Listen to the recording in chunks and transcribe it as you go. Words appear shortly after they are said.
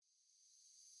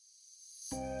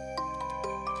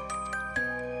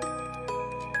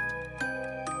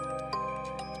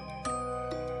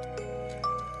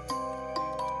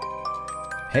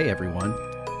Hey everyone,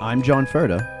 I'm John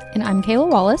Ferda, And I'm Kayla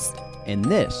Wallace. and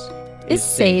this Is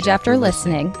Sage After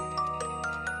Listening.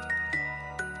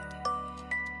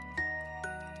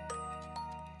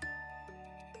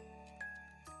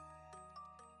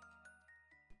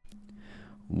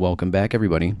 Welcome back,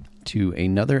 everybody, to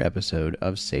another episode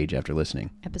of Sage After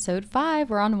Listening. Episode 5.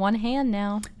 We're on one hand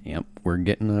now. Yep, we're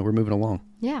moving along.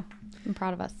 Yeah, I'm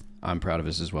proud of us. I'm proud of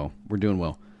us as well. We're doing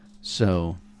well.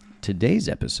 So, today's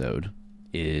episode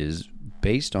is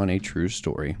based on a true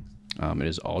story. It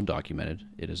is all documented.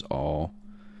 It is all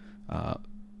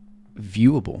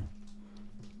viewable,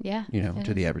 Yeah.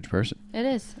 to the average person. It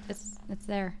is. It's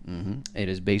there. It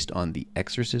is based on The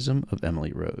Exorcism of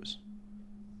Emily Rose.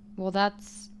 Well,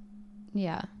 that's,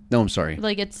 yeah. No, I'm sorry.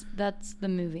 That's the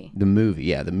movie. The movie,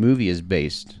 yeah. The movie is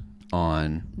based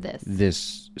on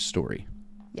This. story.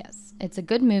 Yes. It's a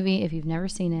good movie. If you've never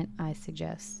seen it, I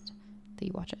suggest that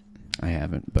you watch it. I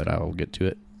haven't, but I'll get to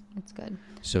it. It's good.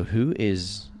 So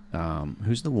who's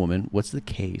the woman? What's the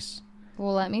case?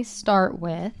 Well, let me start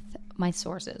with my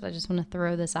sources. I just want to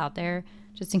throw this out there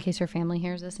just in case your family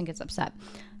hears this and gets upset.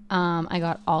 I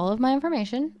got all of my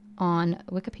information on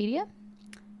Wikipedia,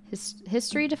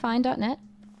 historydefined.net,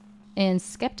 and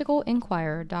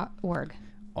skepticalinquirer.org.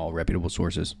 All reputable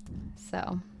sources.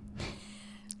 So,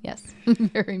 yes,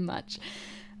 very much.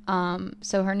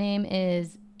 So her name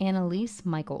is Anneliese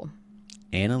Michael.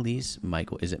 Anneliese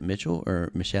Michael. Is it Mitchell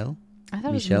or Michelle? I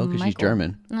thought Michelle, it was because she's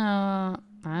German. No,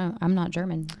 I'm not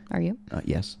German. Are you?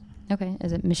 Yes. Okay.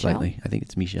 Is it Michelle? Slightly. I think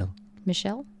it's Michelle.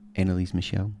 Michelle? Anneliese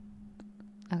Michelle.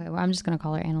 Okay, well, I'm just going to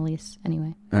call her Anneliese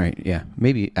anyway. All right, yeah.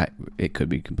 Maybe it could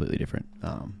be completely different,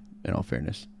 in all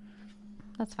fairness.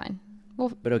 That's fine.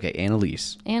 Well, But okay,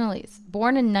 Anneliese. Anneliese,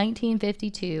 born in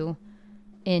 1952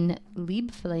 in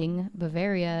Liebfling,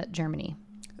 Bavaria, Germany.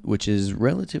 Which is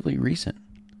relatively recent.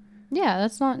 Yeah,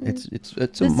 that's not...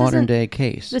 It's a modern day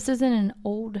case. This isn't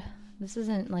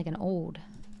like an old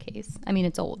case. I mean,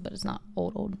 it's old, but it's not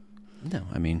old. No,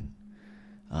 I mean,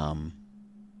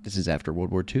 this is after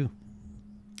World War II.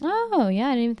 Oh, yeah,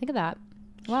 I didn't even think of that.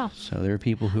 Wow. So there are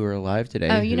people who are alive today.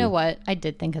 Oh, you know what? I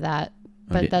did think of that,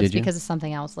 but that's did you? because of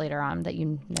something else later on that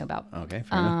you know about. Okay,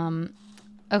 fair enough.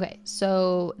 Okay,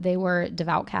 so they were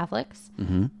devout Catholics.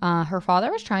 Mm-hmm. Her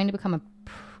father was trying to become a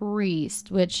priest,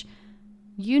 which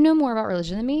you know more about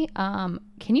religion than me.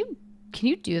 Can you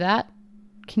do that?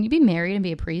 Can you be married and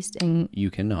be a priest? And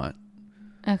You cannot.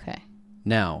 okay,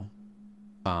 Now,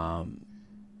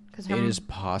 because it is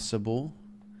possible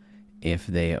if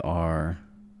they are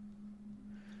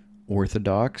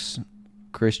Orthodox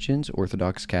Christians,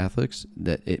 Orthodox Catholics,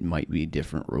 that it might be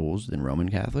different rules than Roman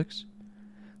Catholics.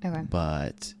 okay.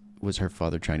 But was her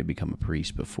father trying to become a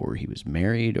priest before he was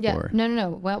married? Yeah, or no.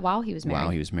 Well, while he was married. While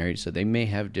he was married. So they may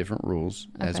have different rules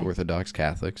as Okay. Orthodox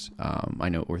Catholics. I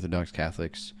know Orthodox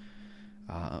Catholics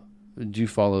do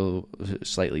follow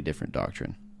slightly different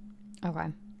doctrine. Okay.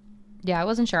 Yeah, I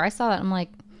wasn't sure. I saw that. I'm like,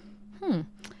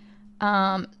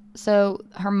 So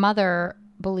her mother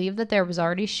believed that there was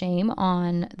already shame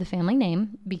on the family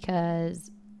name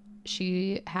because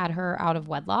she had her out of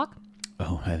wedlock.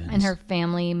 Oh, heavens. And her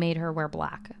family made her wear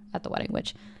black at the wedding,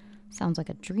 which sounds like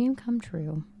a dream come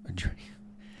true. A dream.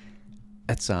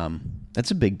 That's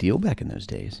a big deal back in those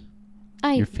days.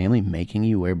 Your I family making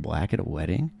you wear black at a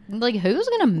wedding? like who's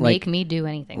gonna make me do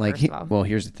anything? First of all, Well,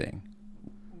 here's the thing.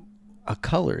 A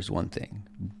color is one thing.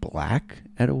 Black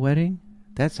at a wedding?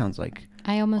 That sounds like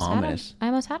I almost ominous.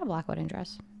 had a black wedding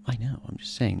dress. I know. I'm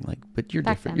just saying, but you're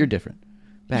Back different. then. You're different.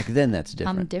 Back then, that's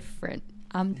different.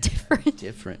 I'm different.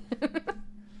 Different.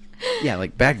 Yeah,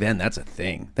 like back then, that's a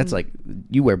thing. That's like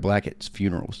you wear black at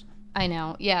funerals. I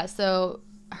know. Yeah. So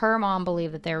her mom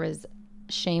believed that there was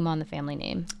shame on the family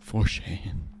name. For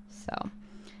shame. So,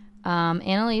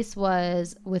 Anneliese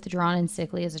was withdrawn and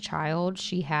sickly as a child.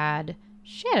 She had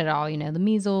it all, the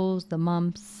measles, the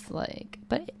mumps,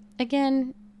 but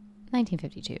again,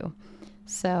 1952.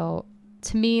 So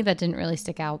to me, that didn't really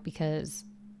stick out because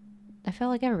I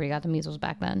felt like everybody got the measles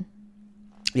back then.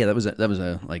 Yeah, that was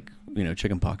a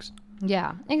chicken pox.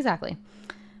 Yeah, exactly.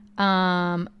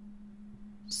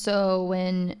 So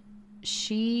when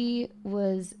she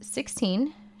was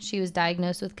 16, she was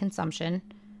diagnosed with consumption.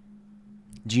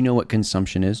 Do you know what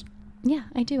consumption is? Yeah,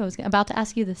 I do. I was about to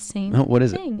ask you the same What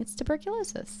is thing. It's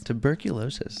tuberculosis.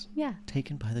 Tuberculosis. Yeah.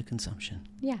 Taken by the consumption.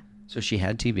 Yeah. So she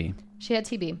had TB. She had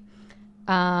TB.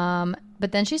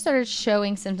 But then she started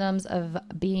showing symptoms of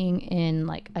being in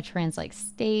a trance-like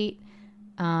state.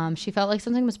 She felt like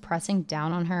something was pressing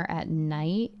down on her at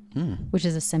night, which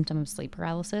is a symptom of sleep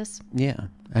paralysis. Yeah.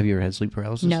 Have you ever had sleep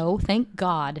paralysis? No, thank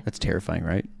God. That's terrifying,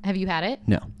 right? Have you had it?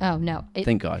 No. Oh, no.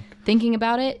 Thank God. Thinking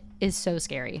about it is so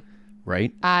scary.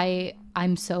 Right?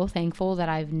 I'm so thankful that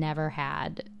I've never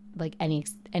had like any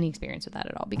experience with that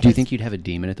at all. Because Do you think you'd have a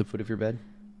demon at the foot of your bed?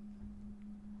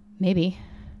 maybe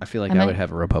I feel like I I might- would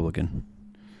have a Republican.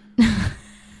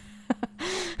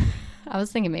 I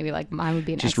was thinking maybe like mine would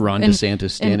be an Just ex- Ron and-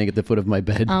 DeSantis standing at the foot of my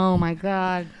bed. Oh my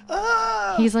god,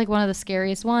 he's like one of the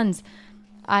scariest ones.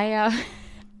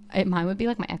 Mine would be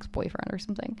like my ex-boyfriend or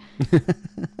something.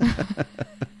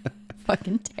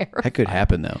 Fucking terrible. That could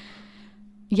happen, though.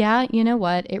 Yeah, you know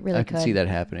what? It really I could. can see that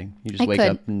happening. You just I wake could.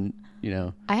 up and,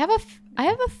 I have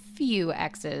a few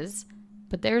exes,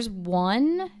 but there's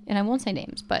one, and I won't say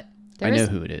names, but I know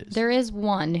who it is. There is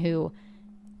one who,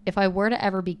 if I were to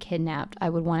ever be kidnapped, I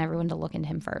would want everyone to look into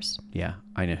him first. Yeah,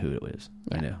 I know who it is.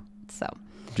 I know. So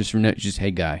Just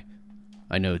hey, guy,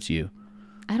 I know it's you.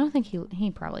 I don't think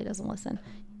he probably doesn't listen.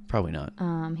 Probably not.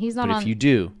 He's not But on. if you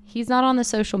do, He's not on the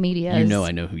social media. you know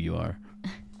I know who you are.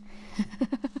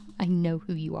 I know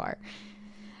who you are.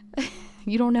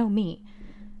 You don't know me.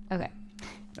 Okay.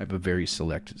 I have a very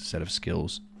select set of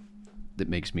skills that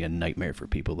makes me a nightmare for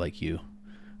people like you.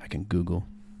 I can Google.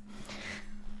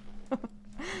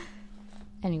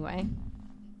 Anyway,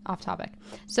 off topic.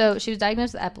 So she was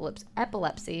diagnosed with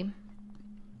epilepsy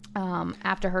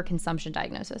after her consumption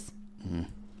diagnosis.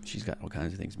 She's got all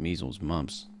kinds of things: measles,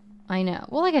 mumps. I know.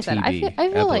 Well, like I said, I TB,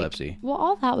 feel epilepsy. like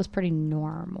all that was pretty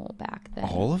normal back then.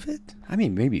 All of it? I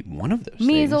mean, maybe one of those.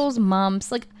 Measles,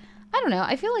 mumps, like I don't know.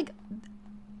 I feel like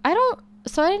I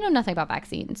know nothing about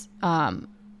vaccines.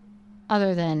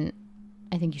 Other than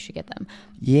I think you should get them.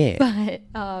 Yeah. But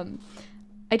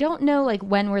I don't know like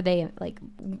when were they like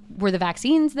were the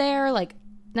vaccines there? Like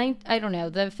I don't know.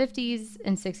 The 50s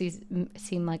and 60s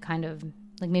seem like kind of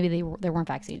like maybe there weren't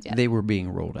vaccines yet. They were being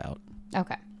rolled out.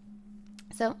 Okay.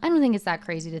 So I don't think it's that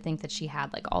crazy to think that she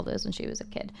had like all those when she was a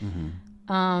kid.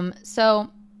 So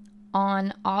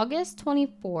on August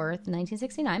 24th,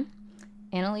 1969,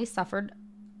 Annalise suffered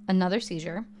another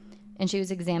seizure and she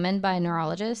was examined by a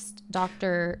neurologist,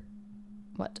 Dr.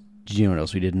 What? Did you know what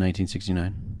else we did in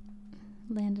 1969?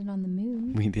 Landed on the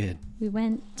moon. We did. We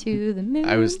went to the moon.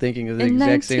 I was thinking of the in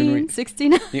exact same reason.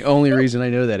 1969. The only reason I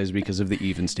know that is because of the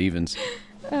Even Stevens.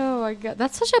 Oh my god,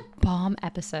 that's such a bomb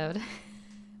episode.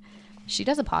 She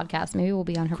does a podcast. Maybe we'll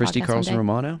be on her Christy podcast Carlson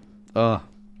one day. Romano? Oh,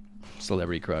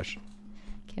 celebrity crush.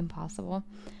 Kim Possible.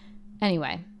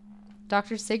 Anyway,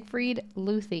 Dr. Siegfried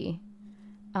Luthi,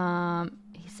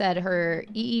 he said her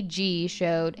EEG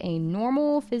showed a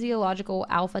normal physiological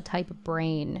alpha type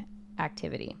brain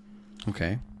activity.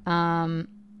 Okay.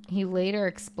 He later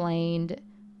explained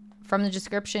from the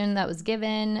description that was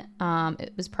given,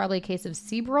 it was probably a case of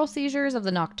cerebral seizures of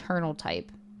the nocturnal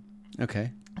type.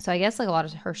 Okay. So I guess like a lot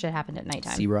of her shit happened at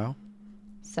nighttime. Sebrow?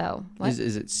 So what?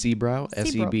 Is it Sebrow?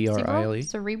 S-E-B-R-I-L-E?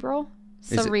 Cerebral?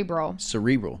 Is it- Cerebral.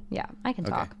 Cerebral. Yeah, I can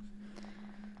Okay. talk.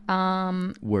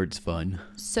 Words fun.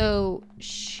 So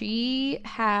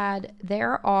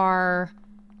there are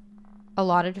a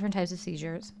lot of different types of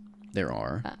seizures. There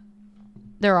are.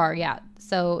 There are, yeah.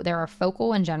 So there are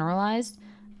focal and generalized.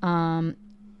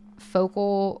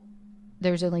 Focal,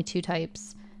 there's only 2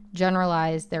 types.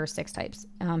 Generalized, there are 6 types.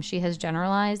 She has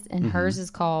generalized, and hers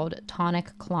is called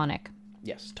tonic-clonic.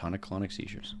 Yes, tonic-clonic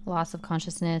seizures. Loss of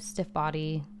consciousness, stiff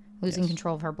body, losing Yes.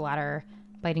 control of her bladder,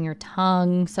 biting her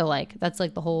tongue. So, like, that's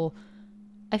like the whole...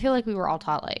 I feel like we were all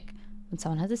taught, like, when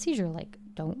someone has a seizure, like,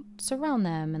 don't surround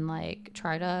them and, like,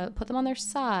 try to put them on their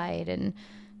side and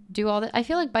do all that. I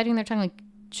feel like biting their tongue, like,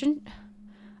 shouldn't...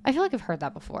 I feel like I've heard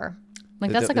that before.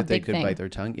 Like, that's like a big They could thing. bite their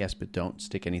tongue, yes, but don't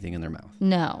stick anything in their mouth.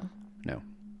 No. No.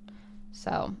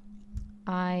 So,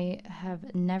 I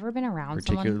have never been around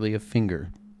someone... Particularly a finger.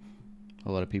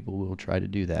 A lot of people will try to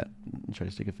do that. Try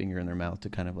to stick a finger in their mouth to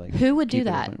kind of like... Who would do keep it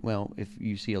that? open. Well, if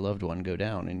you see a loved one go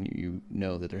down and you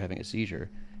know that they're having a seizure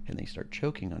and they start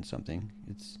choking on something,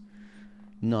 it's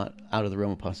not out of the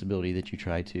realm of possibility that you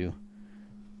try to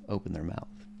open their mouth.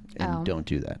 And Oh. don't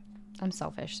do that. I'm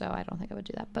selfish, so I don't think I would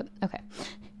do that. But okay.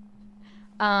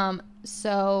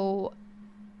 So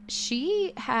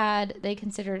they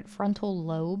considered frontal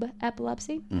lobe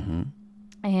epilepsy. Mm-hmm.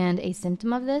 And a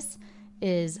symptom of this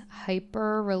is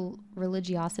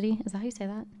hyper-religiosity. Is that how you say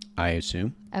that? I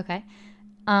assume. Okay.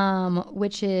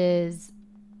 Which is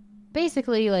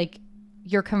basically like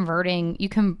you're converting, you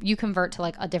convert to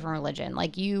like a different religion.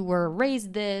 Like you were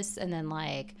raised this and then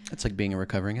like... It's like being a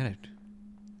recovering addict.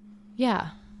 Yeah,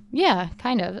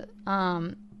 kind of.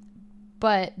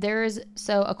 But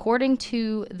so according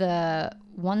to the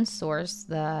one source,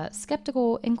 the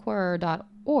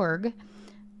skepticalinquirer.org,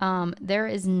 there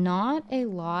is not a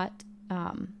lot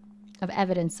of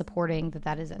evidence supporting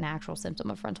that is an actual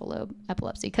symptom of frontal lobe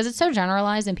epilepsy, because it's so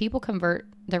generalized and people convert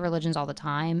their religions all the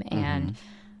time, and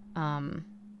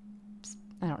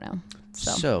I don't know.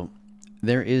 So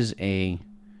there is a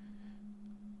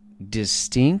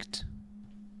distinct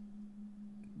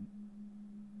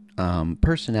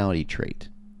personality trait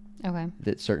Okay.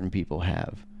 that certain people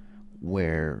have,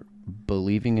 where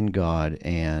believing in God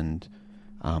and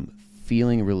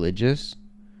feeling religious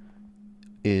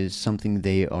is something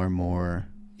they are more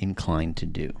inclined to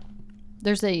do.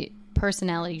 There's a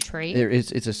personality trait.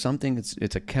 It's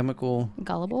a chemical.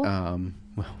 Gullible.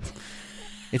 Well,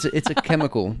 it's a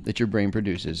chemical that your brain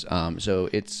produces. So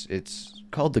it's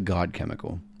called the God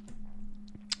chemical.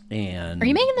 And Are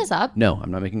you making this up? No,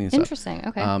 I'm not making this up. Interesting.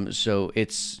 Okay. So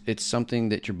it's something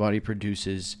that your body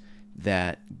produces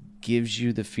that gives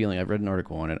you the feeling. I've read an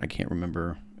article on it. I can't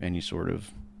remember any sort of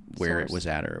where it Source. was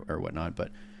at or whatnot,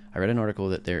 but I read an article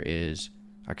that there is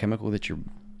a chemical that your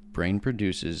brain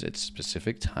produces at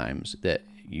specific times that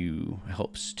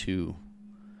helps to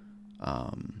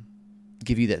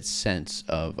give you that sense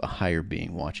of a higher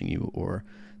being watching you, or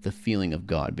the feeling of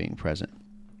God being present.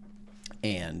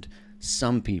 And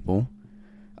some people,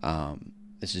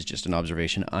 this is just an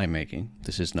observation I'm making,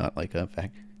 this is not like a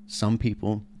fact, some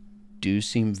people do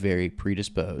seem very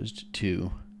predisposed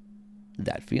to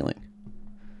that feeling.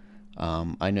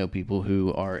 I know people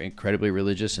who are incredibly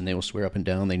religious and they will swear up and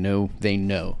down they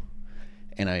know.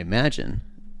 And I imagine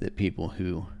that people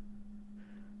who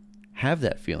have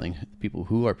that feeling, people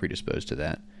who are predisposed to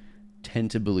that,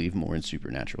 tend to believe more in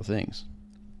supernatural things.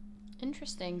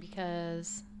 Interesting,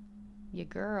 because your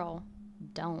girl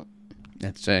don't.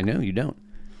 I know you don't.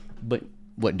 But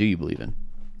what do you believe in?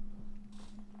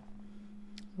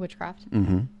 Witchcraft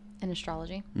Mm-hmm. and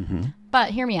astrology. Mm-hmm.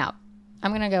 But hear me out.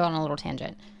 I'm going to go on a little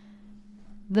tangent.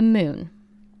 The moon.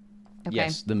 Okay.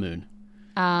 Yes, the moon.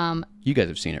 You guys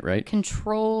have seen it, right?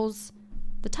 Controls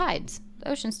the tides, the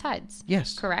ocean's tides.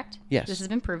 Yes. Correct? Yes. This has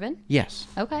been proven? Yes.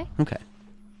 Okay. Okay.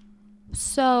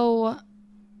 So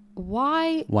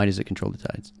why? Why does it control the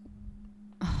tides?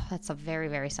 Oh, that's a very,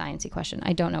 very sciencey question.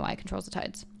 I don't know why it controls the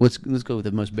tides. Let's go with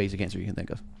the most basic answer you can think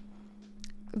of.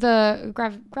 The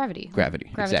gravity. Gravity.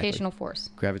 Gravitational force.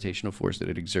 Gravitational force that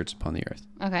it exerts upon the earth.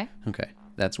 Okay. Okay.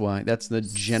 That's why. That's the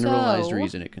generalized So-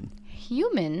 reason it can.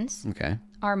 Humans Okay.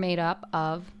 are made up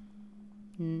of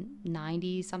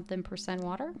 90-something%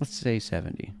 water. Let's say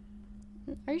 70.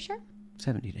 Are you sure?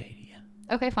 70 to 80,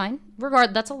 yeah. Okay, fine.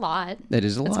 That's a lot. That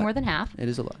is a That's lot. more than half. It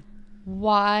is a lot.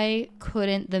 Why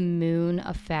couldn't the moon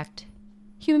affect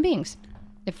human beings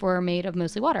if we're made of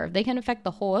mostly water? If they can affect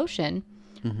the whole ocean,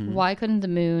 Mm-hmm. why couldn't the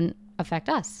moon affect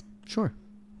us? Sure.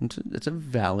 It's a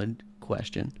valid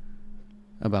question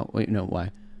about, why.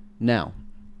 Now,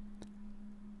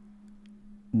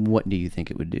 what do you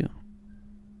think it would do?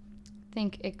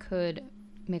 Think it could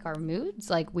make our moods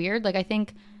like weird. Like I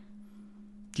think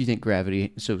Do you think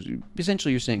gravity, so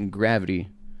essentially you're saying gravity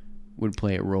would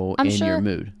play a role I'm in sure- your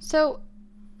mood? so.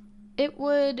 It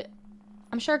would.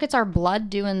 I'm sure it gets our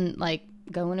blood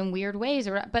going in weird ways,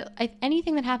 but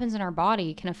anything that happens in our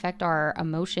body can affect our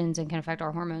emotions and can affect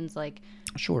our hormones. Like,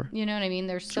 Sure. you know what I mean?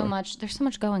 There's so Sure. much. There's so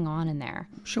much going on in there.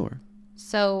 Sure.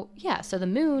 So yeah, so the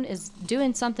moon is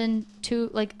doing something to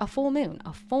like a full moon.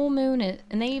 A full moon,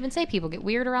 and they even say people get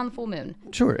weird around the full moon.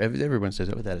 Sure. Everyone says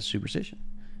that is superstition.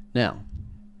 Now,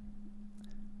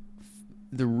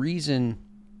 the reason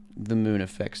the moon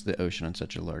affects the ocean on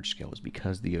such a large scale is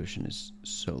because the ocean is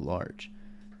so large.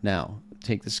 Now,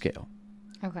 take the scale,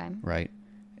 Okay, right?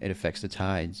 It affects the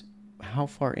tides. How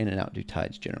far in and out do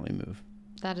tides generally move?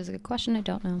 that is a good question. I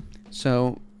don't know.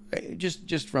 So,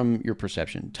 just from your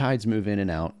perception, tides move in and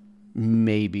out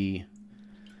maybe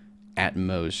at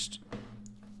most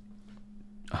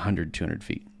 100, 200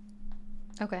 feet,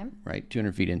 Okay, right?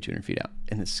 200 feet in, 200 feet out.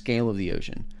 And the scale of the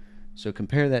ocean. So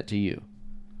compare that to you,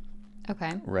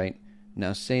 okay, right?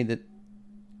 Now say that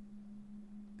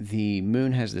the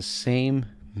moon has the same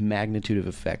magnitude of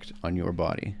effect on your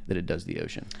body that it does the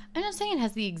ocean. I'm not saying it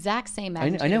has the exact same I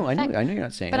magnitude. know, of effect, you're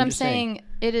not saying. But I'm just saying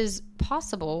it is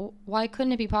possible. Why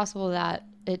couldn't it be possible that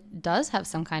it does have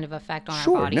some kind of effect on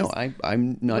Sure, our bodies? no,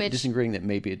 I'm not Which, disagreeing that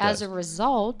maybe it does. As a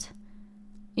result,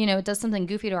 it does something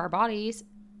goofy to our bodies,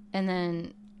 and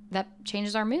then that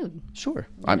changes our mood. Sure,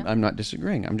 know? I'm not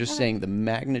disagreeing. I'm just saying the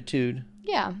magnitude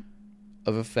Yeah.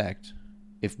 of effect,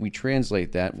 if we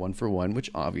translate that one for one,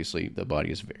 which obviously the body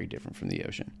is very different from the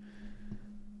ocean.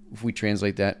 If we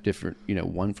translate that different,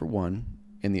 one for one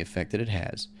in the effect that it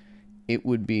has, it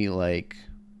would be like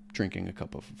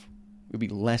it would be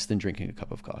less than drinking a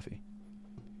cup of coffee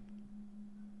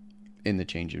in the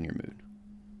change in your mood.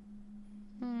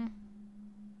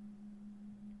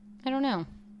 I don't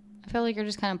feel like you're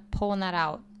just kind of pulling that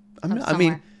out. I'm of not,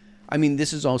 somewhere. I mean,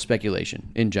 this is all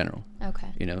speculation in general. Okay.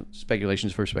 You know,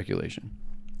 speculation's for speculation.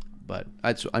 But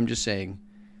I'm just saying,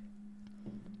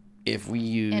 if we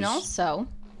use... And also,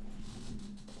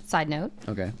 side note,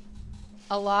 Okay.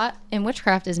 a lot in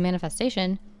witchcraft is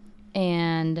manifestation,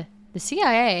 and the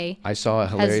CIA I saw a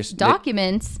has hilarious...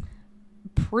 documents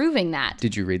proving that.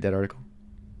 Did you read that article?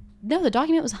 No, the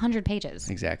document was 100 pages.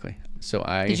 Exactly. So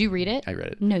Did you read it? I read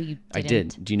it. No, you didn't. I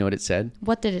did. Do you know what it said?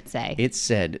 What did it say? It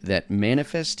said that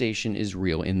manifestation is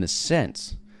real in the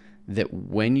sense that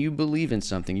when you believe in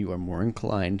something, you are more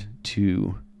inclined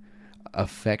to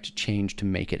affect change to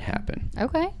make it happen.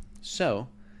 Okay. So,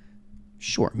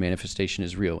 sure, manifestation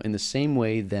is real in the same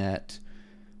way that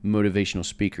motivational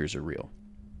speakers are real.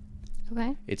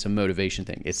 Okay. It's a motivation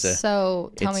thing.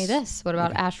 So tell me it's- this. What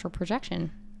about astral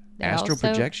projection? Astral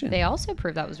projection? They also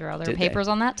proved that was real. There were Did they? papers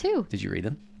on that too. Did you read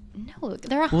them? No,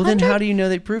 there are 100. Well, then how do you know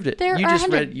they proved it? There You are just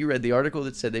 100. read the article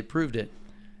that said they proved it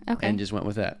Okay. and just went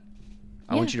with that.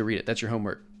 I want you to read it. That's your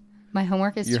homework. My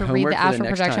homework is Your to read homework the for the astral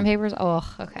next projection time. papers.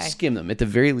 Oh, okay. Skim them. At the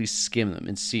very least, skim them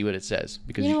and see what it says.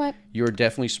 Because You know what? you're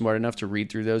definitely smart enough to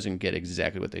read through those and get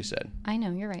exactly what they said. I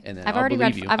know you're right. And then I've I'll already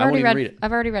believe read. you. I've I won't already even read. read it.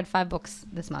 I've already read 5 books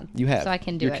this month. You have. So I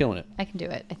can do You're it. killing it. I can do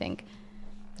it. I think.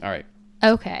 All right.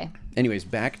 Okay. Anyways,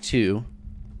 back to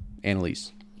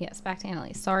Annalise. Yes. Back to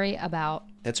Annalise. Sorry about.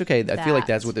 That's okay. I feel like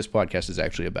That. that's what this podcast is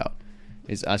actually about.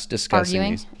 Is us discussing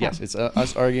Arguing? these. Yes, it's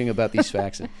us arguing about these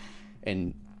facts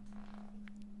and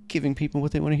giving people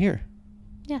what they want to hear.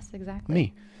 Yes. Exactly.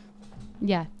 Me.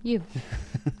 Yeah. You.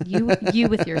 You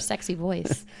with your sexy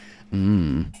voice.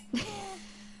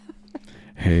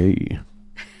 Hey.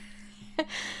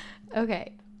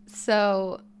 Okay.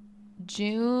 So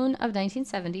June of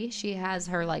 1970, she has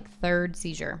her third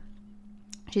seizure.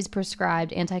 She's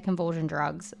prescribed anticonvulsion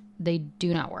drugs. They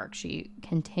do not work. She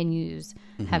continues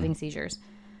having seizures.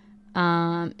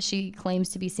 She claims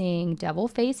to be seeing devil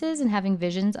faces and having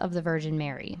visions of the Virgin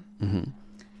Mary. In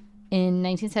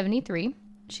 1973,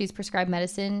 she's prescribed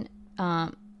medicine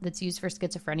that's used for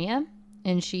schizophrenia,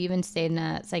 and she even stayed in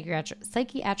a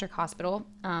psychiatric hospital,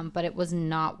 but it was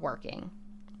not working.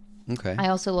 Okay. I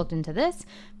also looked into this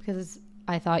because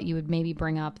I thought you would maybe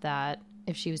bring up that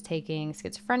if she was taking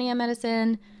schizophrenia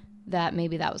medicine, that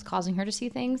maybe that was causing her to see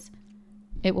things.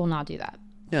 It will not do that.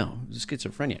 No,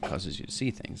 schizophrenia causes you to see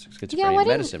things. Schizophrenia Yeah, well,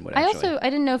 medicine would actually. I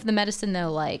didn't know if the medicine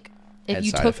though, if Had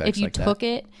you side took effects like that. took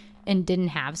it and didn't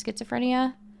have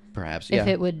schizophrenia, Perhaps, yeah. if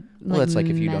it would. Well, it's like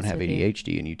if you don't mess have with you.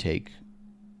 ADHD and you take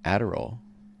Adderall,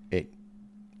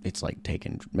 it's like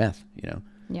taking meth, you know.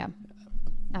 Yeah.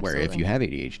 Where if you have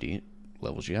ADHD, it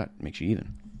levels you out, makes you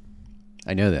even.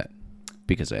 I know that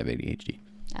because I have ADHD.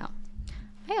 Oh.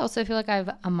 I also feel like I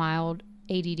have a mild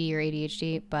ADD or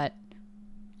ADHD, but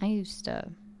I used to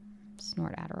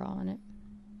snort Adderall and it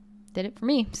did it for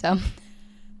me. So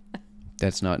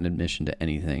That's not an admission to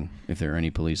anything. If there are any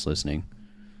police listening,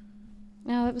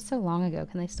 no, it was so long ago.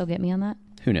 Can they still get me on that?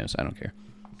 who knows? I don't care.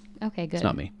 Okay, good. It's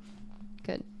not me.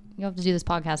 Good. You'll have to do this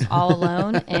podcast all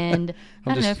alone, and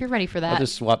I don't know if you're ready for that. I'll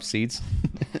just swap seats.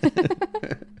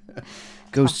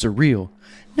 Ghosts are real.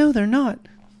 No, they're not.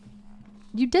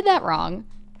 You did that wrong.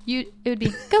 It would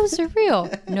be ghosts are real.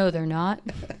 No, they're not.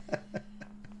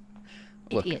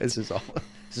 Look, Idiot. this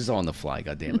is all on the fly.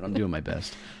 God damn it! I'm doing my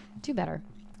best. Do better.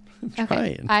 I'm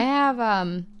trying. I have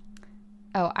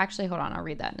oh, actually hold on, I'll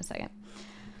read that in a second.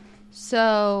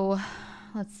 So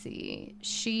let's see.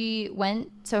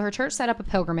 Her church set up a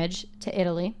pilgrimage to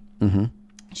Italy. Mm-hmm.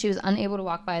 She was unable to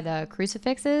walk by the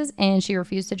crucifixes, and she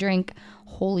refused to drink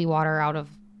holy water out of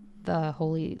the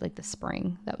the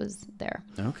spring that was there.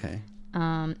 Okay.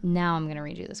 Now I'm going to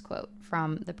read you this quote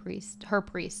from her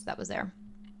priest that was there.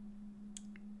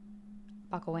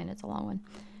 Buckle in, it's a long one.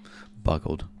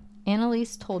 Buckled.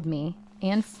 Annalise told me,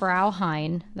 and Frau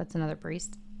Hein, that's another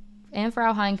priest, and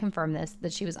Frau Hein confirmed this,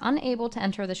 that she was unable to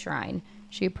enter the shrine.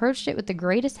 She approached it with the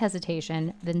greatest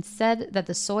hesitation, then said that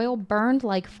the soil burned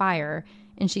like fire,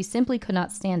 and she simply could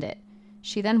not stand it.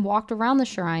 She then walked around the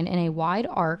shrine in a wide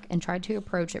arc and tried to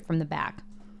approach it from the back.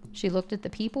 She looked at the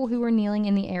people who were kneeling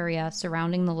in the area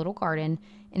surrounding the little garden,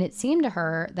 and it seemed to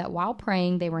her that while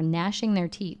praying they were gnashing their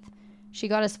teeth. She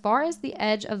got as far as the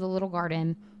edge of the little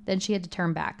garden, then she had to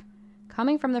turn back.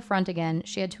 Coming from the front again,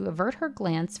 she had to avert her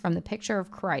glance from the picture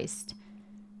of Christ.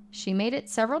 She made it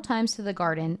several times to the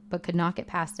garden, but could not get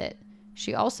past it.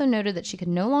 She also noted that she could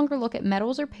no longer look at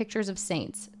medals or pictures of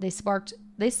saints. They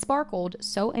sparkled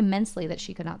so immensely that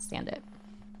she could not stand it.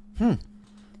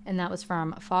 And that was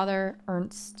from Father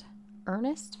Ernest.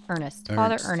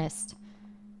 Father Ernest.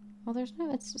 Well, there's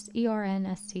no, it's just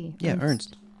Ernst. Yeah,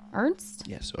 Ernst. Ernst?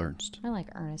 Yes, Ernst. I like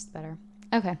Ernest better.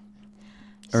 Okay.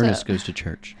 Ernest Goes to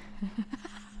Church.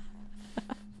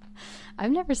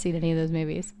 I've never seen any of those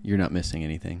movies. You're not missing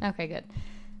anything. Okay,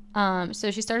 good.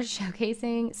 So she started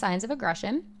showcasing signs of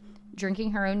aggression,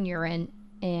 drinking her own urine,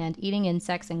 and eating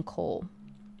insects and coal.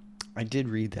 I did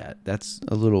read that. That's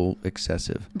a little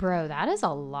excessive. Bro, that is a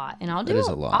lot. And That is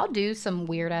a lot. I'll do some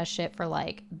weird ass shit for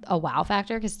like a wow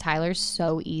factor because Tyler's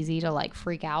so easy to like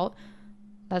freak out.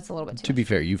 That's a little bit too To much. be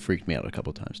fair, you freaked me out a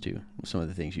couple times too. Some of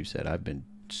the things you said, I've been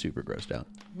super grossed out.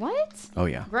 What? Oh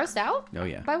yeah. Grossed out? Oh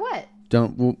yeah. By what?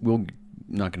 We'll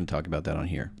not going to talk about that on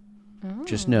here.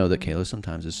 Just know that Kayla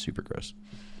sometimes is super gross.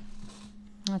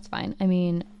 That's fine. I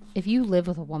mean, if you live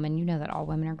with a woman, you know that all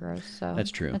women are gross. So That's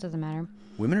true. That doesn't matter.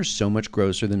 Women are so much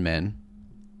grosser than men.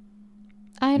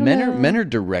 I don't know. Men are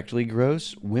directly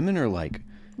gross. Women are like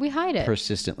We hide it.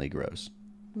 persistently gross.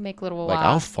 Make little. Like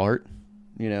I'll fart,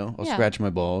 I'll Yeah. scratch my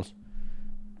balls,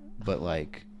 but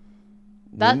like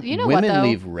That- you know what, women though?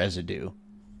 leave residue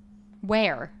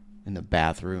Where? in the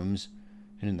bathrooms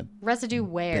and in the Residue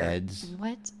where? beds,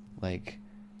 What? like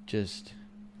just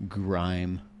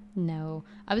grime. No.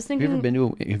 I was Have you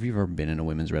thinking. have you ever been in a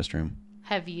women's restroom?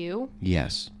 Have you?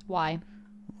 Yes, Why?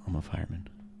 I'm a fireman.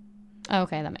 Oh,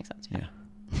 okay, that makes sense. Yeah,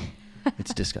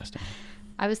 it's disgusting.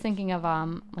 I was thinking of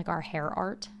like our hair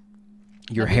art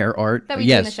Your hair art. that we do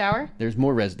yes, in the shower. There's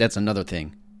more That's another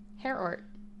thing. Hair art.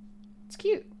 It's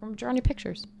cute. I'm drawing you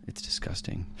pictures. It's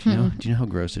disgusting. Do you know how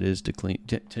gross it is to clean?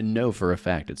 To know for a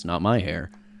fact it's not my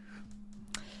hair.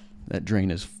 That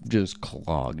drain is just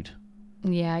clogged.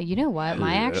 Yeah, you know what?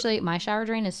 Ugh. My shower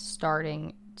drain is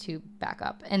starting to back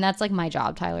up, and that's like my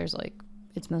job. Tyler's like,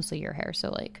 it's mostly your hair,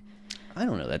 so like, I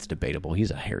don't know. That's debatable.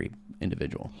 He's a hairy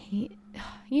individual.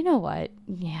 you know what?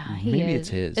 Yeah, he Maybe is. it's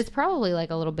his. It's probably like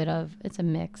a little bit of it's a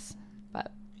mix,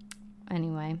 but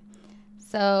anyway.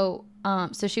 So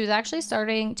she was actually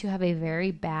starting to have a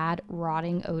very bad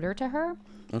rotting odor to her.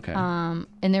 Okay. And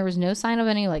there was no sign of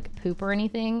any like poop or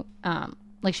anything.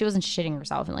 Like she wasn't shitting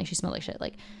herself and like she smelled like shit.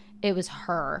 Like it was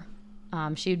her.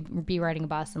 She'd be riding a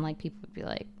bus and like people would be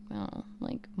like, "Oh,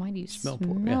 like why do you smell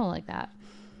poor?" Yeah. like that?"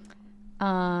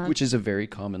 Which is a very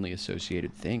commonly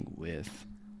associated thing with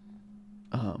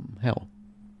hell.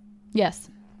 Yes.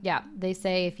 Yeah. They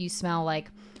say if you smell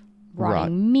like Rot.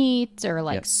 rotting meat or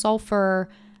like Yep. sulfur,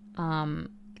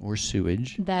 Or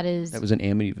sewage. that is. That was an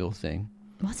Amityville thing.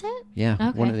 Was it? Yeah.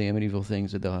 One Okay. of the Amityville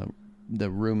things at the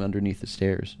room underneath the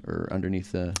stairs or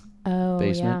underneath the Oh,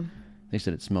 basement. They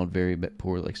said it smelled very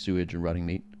poor, like sewage and rotting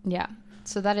meat. yeah.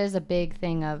 So that is a big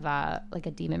thing of like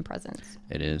a demon presence.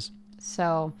 It is.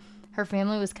 So her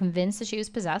family was convinced that she was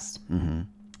possessed Mm-hmm.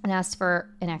 and asked for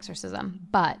an exorcism,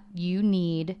 but you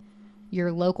need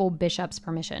your local bishop's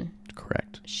permission.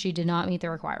 Correct. She did not meet the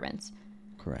requirements.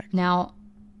 Correct. Now,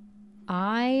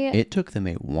 It took them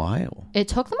a while. it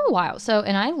took them a while. So,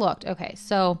 and I looked, okay,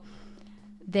 so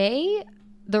the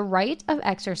rite of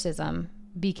exorcism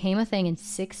became a thing in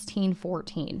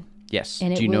 1614. Yes.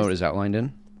 And Do it you know was- what is outlined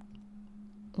in?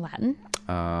 Latin?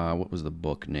 What was the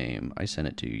book name? I sent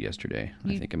it to you yesterday.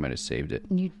 I think I might have saved it.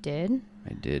 You did?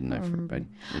 I did, and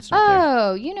it's not there.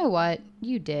 Oh, you know what?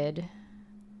 You did.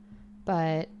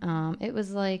 But it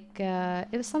was like,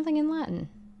 it was something in Latin.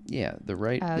 Yeah, the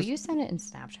right. Oh, you sent it in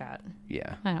Snapchat.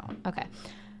 Yeah. I know. Okay.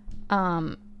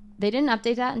 They didn't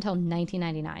update that until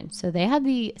 1999. So they had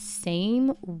the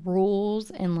same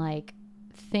rules and like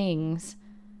things,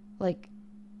 like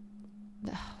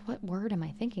what word am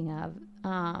I thinking of?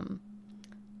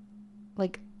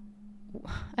 Like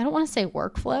I don't want to say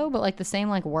workflow, but like the same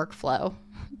like workflow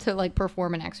to like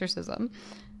perform an exorcism.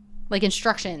 Like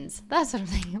instructions. That's what I'm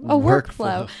thinking. A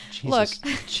workflow. Look.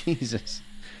 Jesus. Jesus.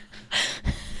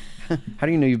 How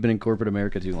do you know you've been in corporate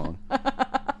America too long?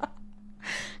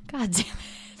 God damn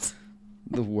it.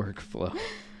 The workflow.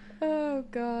 Oh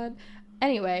God.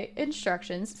 Anyway,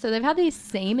 instructions. So they've had these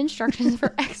same instructions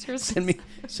for exorcism.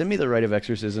 Send me the rite of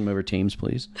exorcism over Teams,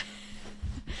 please.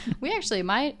 We actually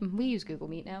we use Google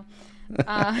Meet now.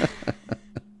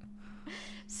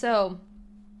 So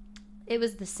it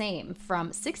was the same from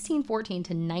 1614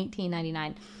 to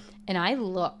 1999. And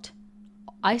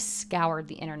I scoured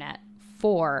the internet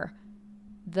for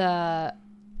the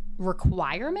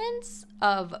requirements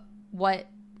of what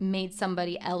made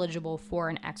somebody eligible for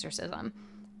an exorcism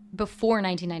before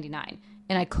 1999.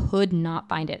 And I could not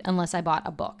find it unless I bought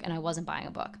a book, and I wasn't buying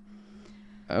a book.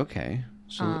 Okay.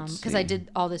 So let's Because see. I did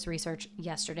all this research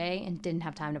yesterday and didn't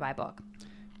have time to buy a book.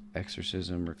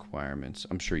 Exorcism requirements.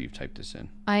 I'm sure you've typed this in.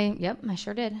 I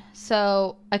sure did.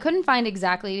 So I couldn't find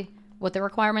exactly what the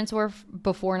requirements were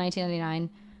before 1999,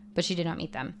 but she did not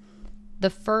meet them. The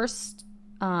first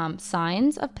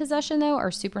signs of possession, though,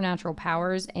 are supernatural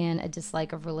powers and a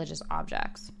dislike of religious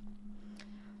objects.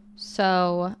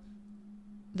 So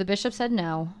the bishop said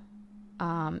no.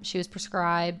 She was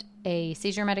prescribed a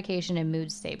seizure medication and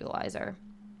mood stabilizer.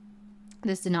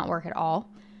 This did not work at all.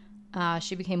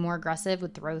 She became more aggressive,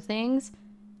 would throw things.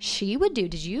 She would do,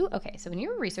 so when you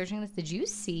were researching this, did you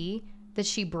see that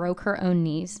she broke her own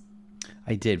knees?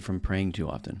 I did, from praying too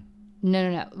often.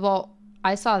 No. Well,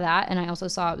 I saw that, and I also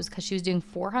saw it was because she was doing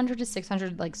 400 to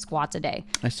 600 like squats a day.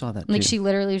 I saw that too. Like she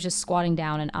literally was just squatting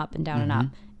down and up and down and up,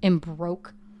 and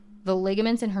broke the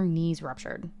ligaments in her knees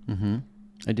ruptured. Mm-hmm.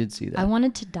 I did see that. I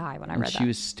wanted to die when I read that. She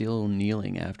was still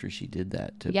kneeling after she did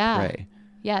that to Yeah. pray.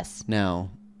 Yes. Now,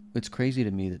 it's crazy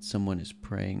to me that someone is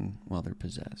praying while they're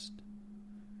possessed.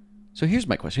 So here's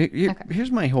my question.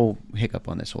 Here's my whole hiccup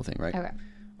on this whole thing, right? Okay.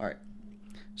 All right.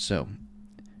 So,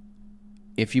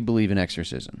 if you believe in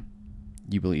exorcism,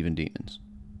 you believe in demons,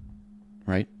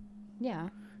 right? Yeah.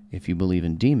 If you believe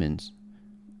in demons,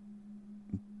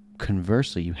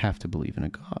 conversely, you have to believe in a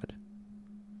god.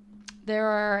 There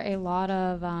are a lot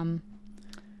of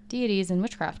deities in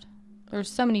witchcraft.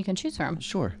 There's so many you can choose from.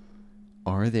 Sure.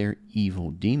 Are there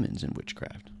evil demons in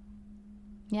witchcraft?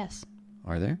 Yes.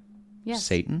 Are there? Yes.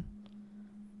 Satan?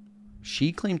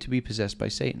 She claimed to be possessed by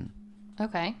Satan.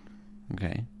 Okay.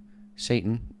 Okay.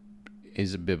 Satan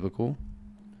is a biblical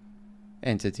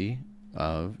entity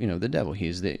of, the devil. He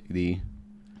is the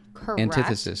Correct.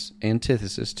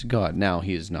 antithesis to God. Now,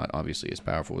 he is not obviously as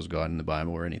powerful as God in the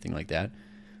Bible or anything like that,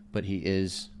 but he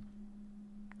is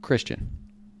Christian.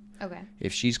 Okay.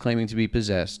 If she's claiming to be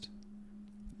possessed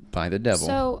by the devil,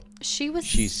 so she was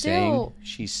she's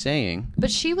saying,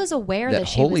 but she was aware that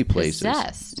she holy was places,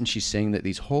 possessed, and she's saying that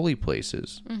these holy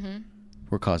places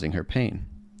were causing her pain.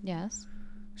 Yes.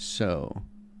 So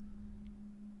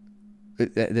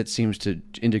that seems to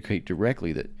indicate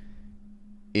directly that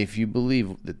if you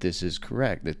believe that this is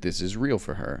correct, that this is real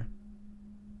for her,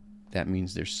 that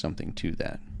means there's something to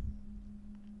that.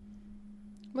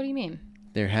 What do you mean?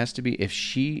 There has to be,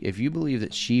 if you believe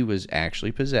that she was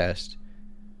actually possessed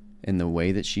in the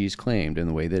way that she's claimed, in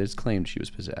the way that it's claimed she was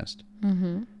possessed,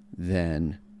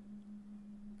 then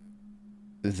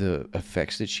the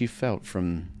effects that she felt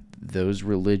from those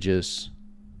religious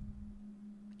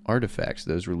artifacts,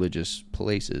 those religious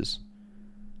places,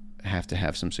 have to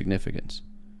have some significance.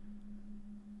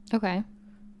 Okay.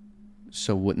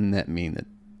 So wouldn't that mean that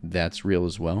that's real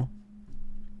as well?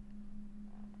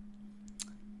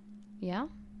 Yeah.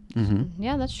 Mm-hmm.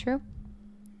 Yeah, that's true.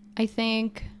 I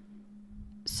think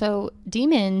so.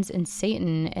 Demons and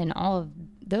Satan and all of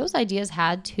those ideas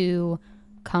had to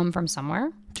come from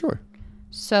somewhere. Sure.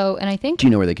 So, and I think. Do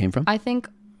you know where they came from? I think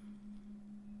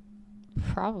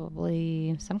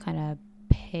probably some kind of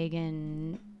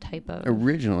pagan type of.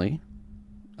 Originally,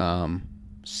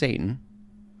 Satan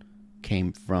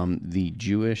came from the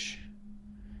Jewish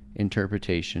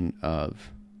interpretation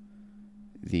of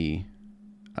the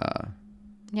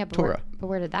but Torah. But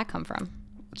where did that come from?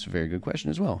 That's a very good question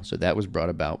as well. So that was brought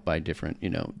about by different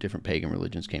pagan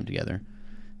religions came together.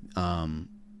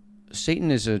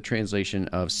 Satan is a translation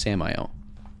of Samael.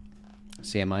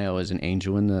 Samael is an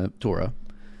angel in the Torah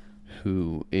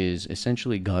who is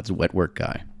essentially God's wet work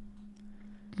guy.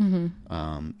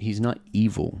 Mm-hmm. He's not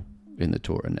evil in the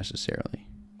Torah necessarily.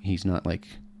 He's not like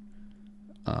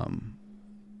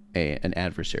an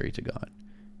adversary to God.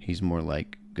 He's more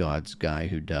like God's guy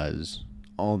who does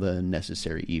all the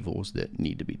necessary evils that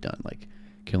need to be done, like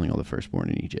killing all the firstborn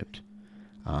in Egypt,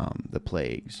 the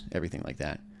plagues, everything like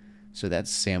that. So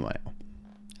that's Samael.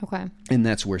 Okay. And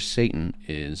that's where Satan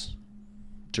is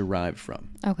derived from.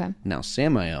 Okay. Now,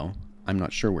 Samael, I'm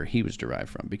not sure where he was derived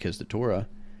from, because the Torah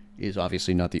is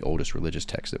obviously not the oldest religious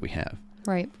text that we have.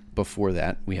 Right. Before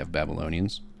that, we have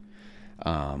Babylonians.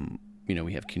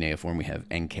 We have cuneiform. We have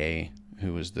Enki,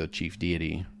 who was the chief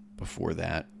deity before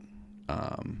that.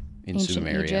 In ancient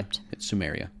Sumeria. Egypt. It's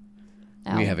Sumeria.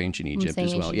 Oh, We have ancient Egypt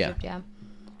as well. Egypt, yeah.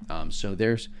 So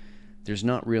there's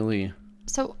not really.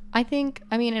 So I think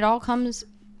it all comes.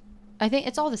 I think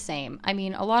it's all the same. I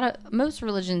mean, most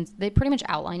religions, they pretty much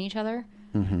outline each other.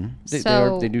 Mm-hmm.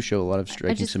 So they do show a lot of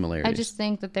striking similarities. I just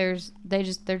think that they're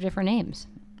different names.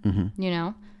 Mm-hmm.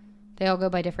 They all go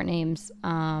by different names.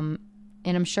 And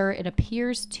I'm sure it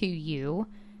appears to you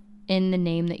in the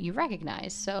name that you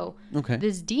recognize. So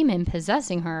this demon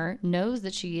possessing her knows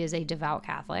that she is a devout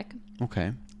Catholic.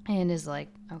 Okay. And is like,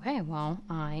 okay, well,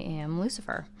 I am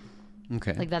Lucifer.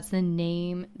 Okay. Like that's the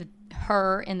name that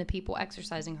her and the people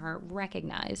exercising her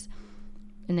recognize.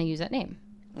 And they use that name.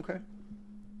 Okay.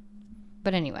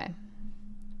 But anyway,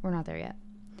 we're not there yet.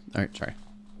 All right, sorry.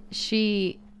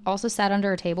 She also sat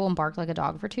under a table and barked like a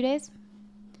dog for 2 days.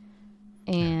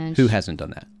 And who hasn't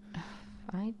done that?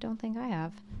 I don't think I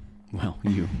have. Well,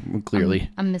 you clearly.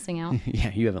 I'm missing out.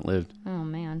 Yeah, you haven't lived. Oh,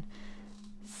 man.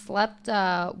 Slept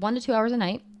 1 to 2 hours a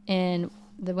night. And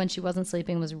when she wasn't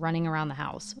sleeping was running around the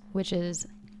house, which is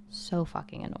so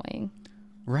fucking annoying.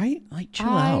 Right? Like, chill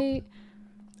out.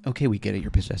 Okay, we get it.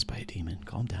 You're possessed by a demon.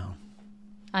 Calm down.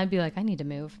 I'd be like, I need to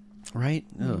move. Right?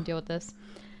 I need to deal with this.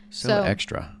 So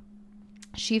extra.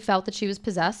 She felt that she was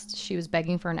possessed. She was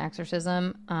begging for an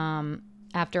exorcism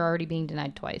after already being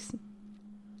denied twice.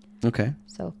 Okay.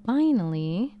 So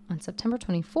finally, on September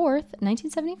 24th,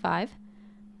 1975,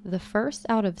 the first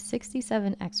out of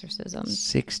 67 exorcisms.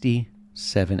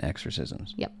 67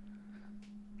 exorcisms. Yep.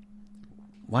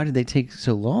 Why did they take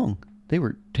so long? They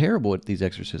were terrible at these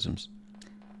exorcisms.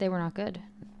 They were not good.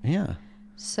 Yeah.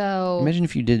 So Imagine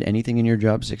if you did anything in your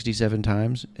job 67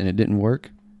 times and it didn't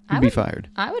work. You'd be fired.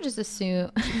 I would just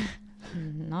assume...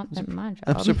 Not at my job.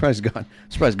 I'm surprised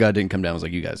God didn't come down and was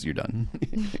like, you guys, you're done.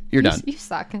 You're done. You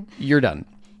suck. You're done.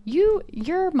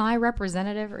 You're my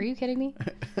representative. Are you kidding me?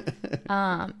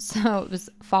 So it was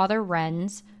Father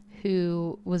Renz,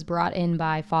 who was brought in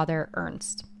by Father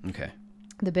Ernst. Okay.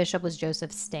 The bishop was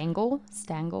Joseph Stangl.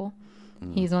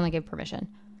 He's the one that gave permission.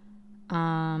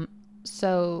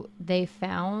 So they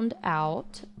found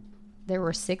out there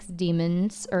were 6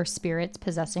 demons or spirits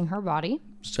possessing her body.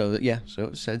 So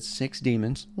it said 6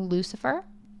 demons. Lucifer,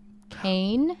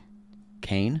 Cain,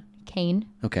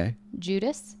 Okay.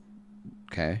 Judas,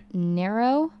 Okay.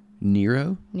 Nero,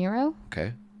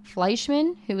 Okay.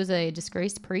 Fleischmann, who was a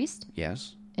disgraced priest,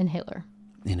 Yes. and Hitler.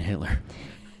 And Hitler.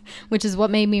 Which is what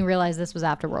made me realize this was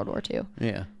after World War II.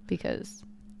 Yeah. Because,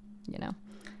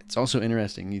 It's also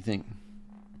interesting. You think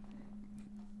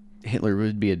Hitler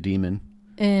would be a demon.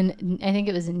 And I think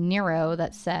it was Nero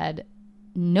that said,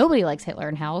 nobody likes Hitler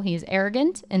in hell. He's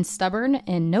arrogant and stubborn,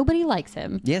 and nobody likes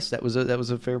him. Yes, that was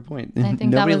a fair point. I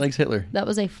think Nobody likes Hitler. That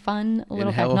was a fun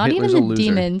little hell, fact. Not Hitler's even a the loser.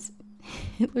 demons.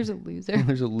 Hitler's a loser.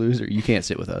 Hitler's a loser. You can't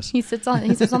sit with us. He sits on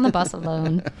the bus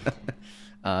alone.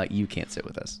 You can't sit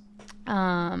with us.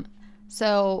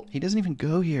 So He doesn't even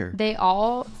go here.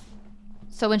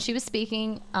 So when she was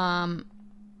speaking,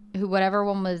 whatever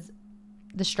one was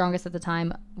the strongest at the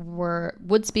time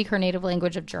would speak her native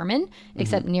language of German,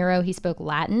 except Nero, he spoke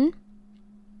Latin.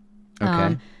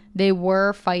 Okay. They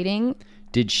were fighting.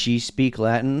 Did she speak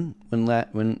Latin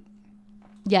when?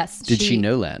 Yes. Did she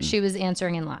know Latin? She was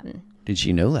answering in Latin. Did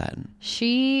she know Latin?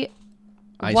 She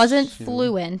I wasn't assume-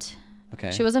 fluent.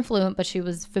 Okay. She wasn't fluent, but she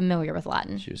was familiar with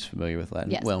Latin. She was familiar with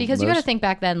Latin. Yes, Well, because you got to think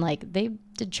back then, like they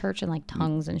did church in like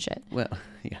tongues and shit. Well,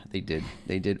 yeah, they did.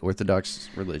 They did Orthodox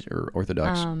religion or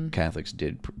Orthodox Catholics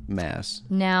did mass.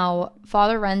 Now,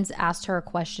 Father Renz asked her a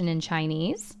question in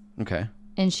Chinese, Okay.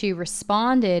 and she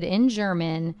responded in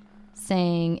German,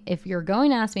 saying, "If you're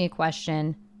going to ask me a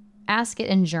question, ask it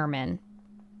in German."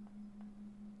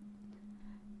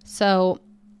 So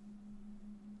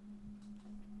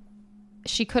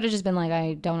she could have just been like,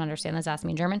 I don't understand this, ask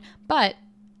me in German. But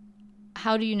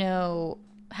how did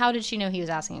she know he was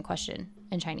asking a question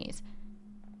in Chinese?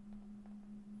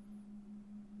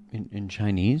 In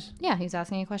Chinese? Yeah, he was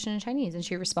asking a question in Chinese. And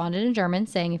she responded in German,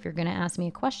 saying, if you're going to ask me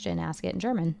a question, ask it in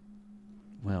German.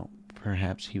 Well,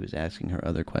 perhaps he was asking her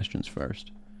other questions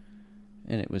first.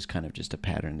 And it was kind of just a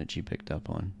pattern that she picked up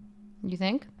on. You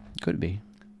think? Could be.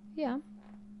 Yeah.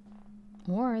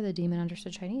 Or the demon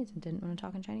understood Chinese and didn't want to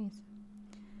talk in Chinese.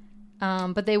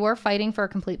 But they were fighting for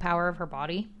complete power of her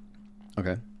body.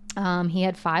 Okay. He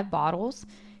had 5 bottles.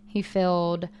 He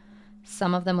filled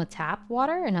some of them with tap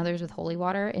water and others with holy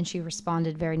water. And she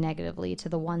responded very negatively to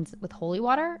the ones with holy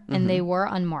water. And they were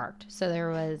unmarked. So there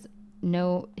was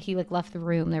he left the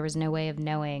room. There was no way of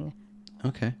knowing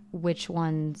Okay. which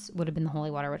ones would have been the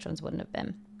holy water, which ones wouldn't have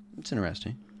been. It's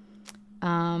interesting.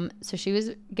 So she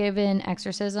was given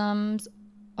exorcisms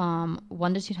 1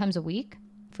 to 2 times a week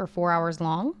for 4 hours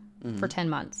long for 10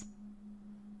 months.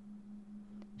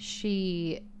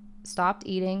 She stopped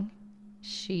eating.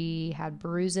 She had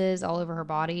bruises all over her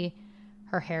body.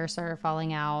 Her hair started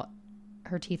falling out.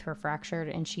 Her teeth were fractured,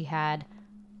 and she had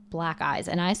black eyes.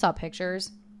 And I saw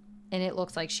pictures, and it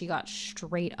looks like she got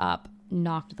straight up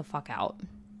knocked the fuck out.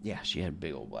 Yeah, she had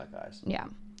big old black eyes. Yeah.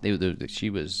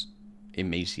 She was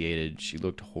emaciated. She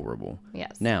looked horrible.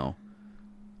 Yes. Now,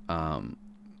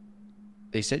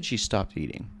 they said she stopped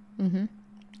eating. Mm-hmm.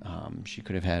 She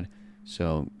could have had,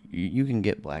 so you can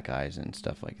get black eyes and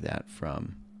stuff like that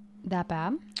from. That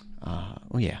bad? Oh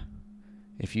yeah,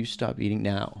 if you stop eating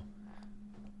now.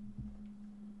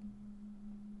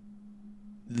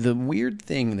 The weird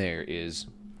thing there is,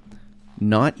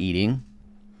 not eating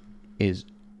is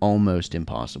almost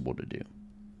impossible to do.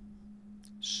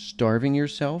 Starving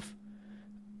yourself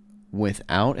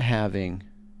without having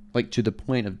like to the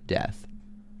point of death,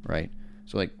 right?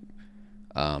 So like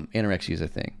anorexia is a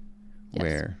thing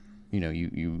where,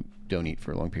 you don't eat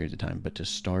for long periods of time, but to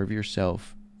starve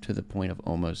yourself to the point of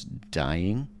almost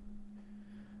dying,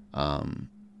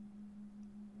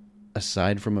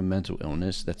 aside from a mental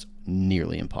illness, that's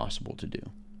nearly impossible to do.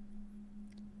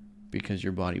 Because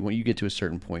your body, when you get to a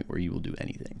certain point where you will do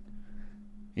anything,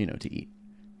 to eat,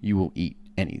 you will eat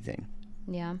anything.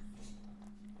 Yeah.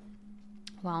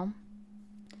 Well.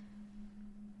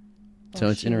 So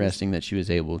it's interesting that she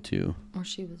was able to. Or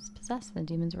she was possessed. The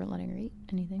demons weren't letting her eat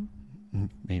anything.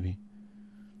 Maybe.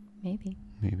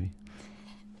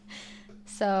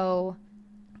 So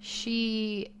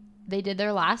they did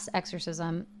their last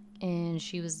exorcism and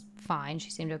she was fine.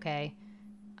 She seemed okay.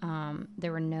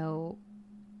 There were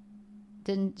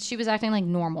she was acting like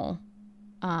normal.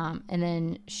 And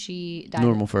then she died.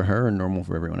 Normal for her or normal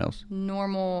for everyone else?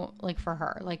 Normal, like for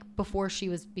her, like before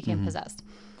she became possessed.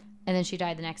 And then she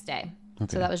died the next day.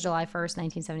 Okay. So that was July 1st,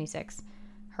 1976.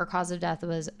 Her cause of death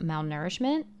was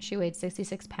malnourishment. She weighed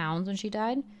 66 pounds when she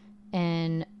died.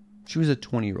 And she was a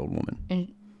 20-year-old woman.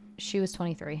 And she was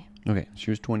 23. Okay.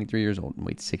 She was 23 years old and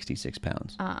weighed 66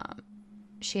 pounds.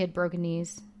 She had broken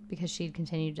knees because she'd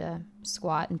continued to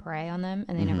squat and pray on them,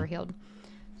 and they never healed.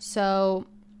 So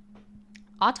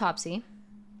autopsy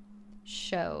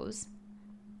shows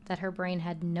that her brain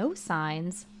had no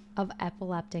signs of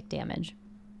epileptic damage.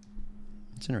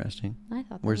 That's interesting. I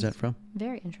thought Where's that from?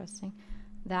 Very interesting.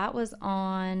 That was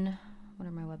on, what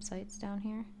are my websites down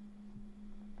here?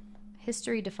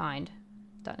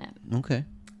 historydefined.net. Okay.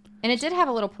 And it did have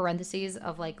a little parentheses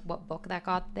of like what book they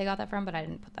got that from, but I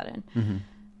didn't put that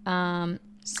in.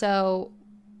 So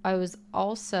I was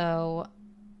also,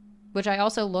 which I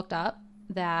also looked up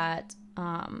that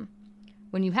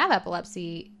when you have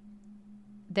epilepsy,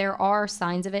 there are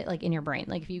signs of it like in your brain.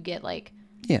 Like if you get like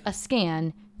a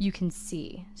scan, you can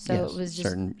see. So yes, it was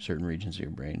just certain regions of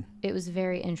your brain. It was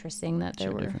very interesting that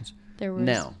there was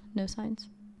now, no signs.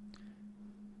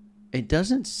 It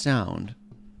doesn't sound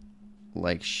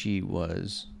like she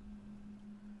was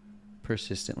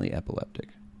persistently epileptic.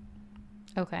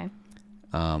 Okay.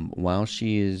 While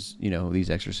she is, these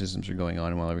exorcisms are going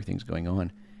on and while everything's going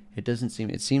on,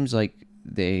 it seems like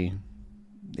they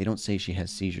don't say she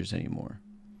has seizures anymore.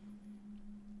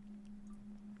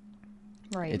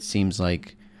 Right. It seems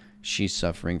like she's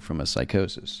suffering from a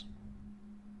psychosis.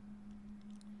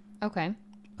 Okay.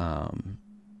 I've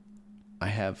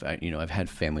had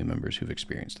family members who've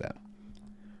experienced that,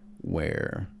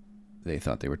 where they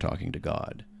thought they were talking to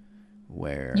God.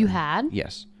 Where you had?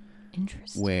 Yes.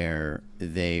 Interesting. Where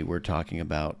they were talking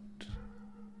about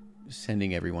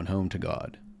sending everyone home to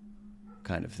God,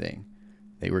 kind of thing.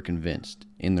 They were convinced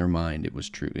in their mind it was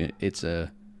true. It's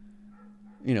a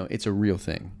real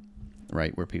thing,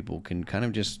 right? Where people can kind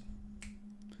of just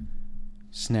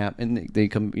snap and they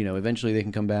come, eventually they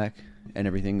can come back and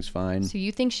everything's fine. So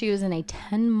you think she was in a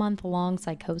 10-month-long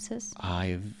psychosis?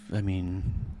 I've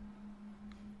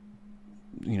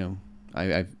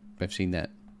seen that.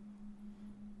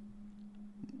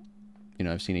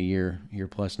 I've seen a year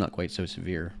plus, not quite so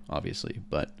severe, obviously,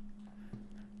 but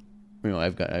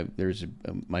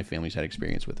my family's had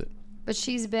experience with it. But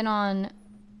she's been on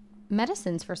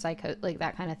medicines for like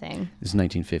that kind of thing. This is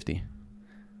 1950.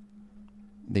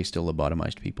 They still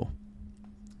lobotomized people.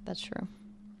 That's true.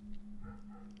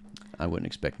 I wouldn't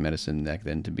expect medicine back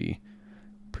then to be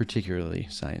particularly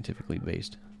scientifically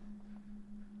based.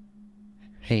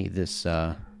 Hey, this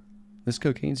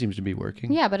cocaine seems to be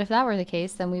working. Yeah, but if that were the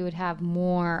case, then we would have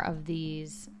more of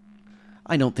these.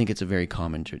 I don't think it's a very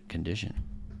common condition.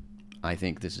 I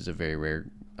think this is a very rare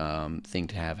thing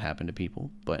to have happen to people.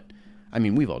 But,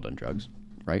 we've all done drugs,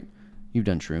 right? You've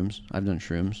done shrooms. I've done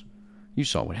shrooms. You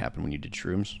saw what happened when you did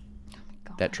shrooms. Oh my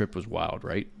God. That trip was wild,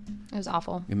 right? It was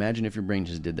awful. Imagine if your brain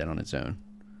just did that on its own.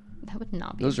 That would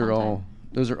not be. Those are all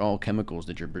chemicals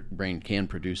that your brain can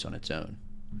produce on its own.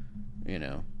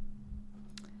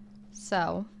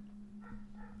 So,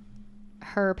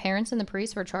 her parents and the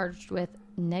priest were charged with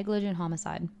negligent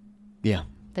homicide. Yeah.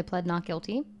 They pled not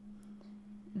guilty.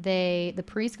 The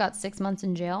priest got 6 months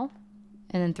in jail,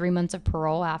 and then 3 months of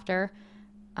parole after,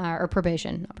 or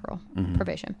probation, not parole,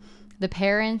 probation. The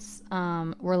parents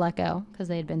were let go because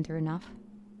they had been through enough.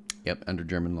 Yep, under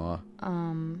German law.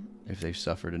 If they've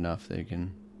suffered enough, they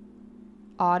can.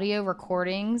 Audio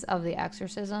recordings of the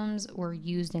exorcisms were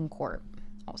used in court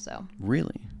also.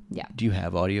 Really? Yeah. Do you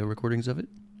have audio recordings of it?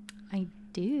 I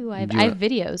do. I have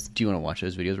videos. Do you want to watch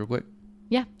those videos real quick?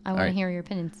 Yeah, I want to hear your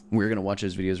opinions. We're going to watch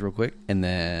those videos real quick, and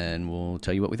then we'll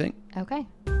tell you what we think. Okay.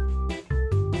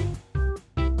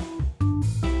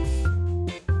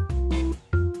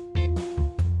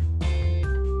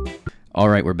 All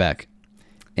right, we're back.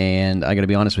 And I got to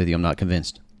be honest with you, I'm not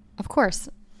convinced. Of course.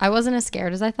 I wasn't as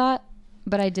scared as I thought,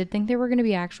 but I did think there were going to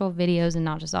be actual videos and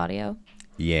not just audio.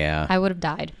 Yeah. I would have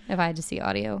died if I had to see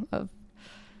audio of.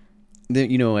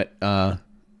 You know what?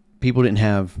 People didn't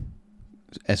have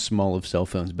as small of cell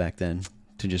phones back then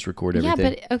to just record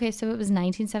everything. Yeah, but okay, so it was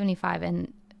 1975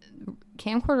 and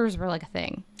camcorders were like a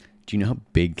thing. Do you know how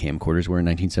big camcorders were in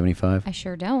 1975? I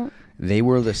sure don't. They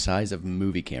were the size of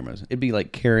movie cameras. It'd be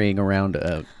like carrying around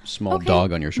a small Okay,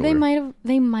 dog on your shoulder.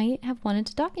 They might have wanted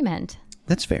to document.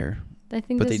 That's fair. I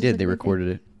think But this they is did. a They good recorded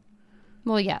thing. it.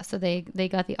 Well, yeah, so they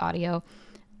got the audio.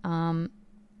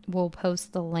 We'll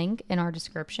post the link in our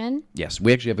description. Yes,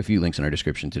 we actually have a few links in our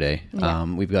description today. Yeah.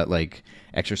 We've got like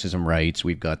exorcism rites.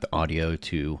 We've got the audio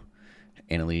to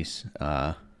Annalise.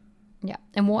 Yeah,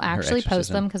 and we'll actually post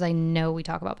exorcism. them because I know we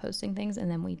talk about posting things and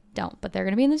then we don't, but they're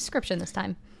going to be in the description this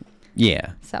time.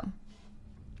 Yeah. So,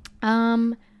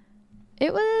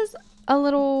 it was a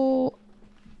little.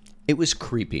 It was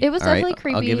creepy. It was all right? definitely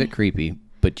creepy. I'll give it creepy,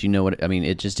 but you know what? I mean,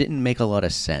 it just didn't make a lot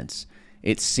of sense.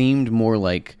 It seemed more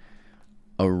like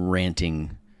a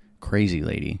ranting crazy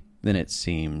lady than it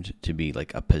seemed to be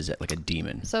like like a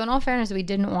demon. So, in all fairness, we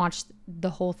didn't watch the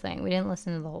whole thing. We didn't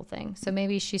listen to the whole thing. So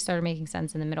maybe she started making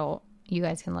sense in the middle. You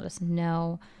guys can let us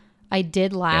know. I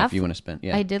did Yeah, laugh. if you want to spend,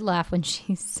 yeah, I did laugh when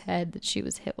she said that she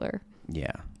was Hitler.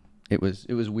 yeah. It was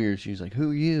weird. She was like,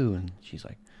 "Who are you?" And she's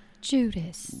like,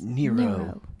 Judas.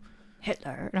 Nero.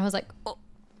 Hitler. And I was like, oh,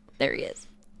 there he is.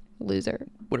 Loser.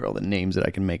 "What are all the names that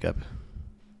I can make up?"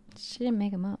 She didn't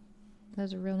make them up.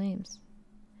 Those are real names.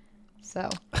 So,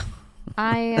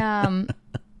 I,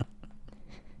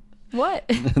 what?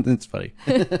 That's funny.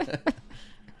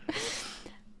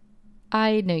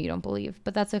 I know you don't believe,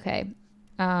 but that's okay.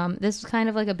 This was kind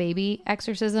of like a baby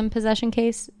exorcism possession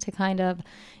case to kind of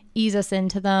ease us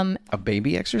into them. A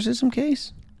baby exorcism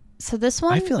case? So this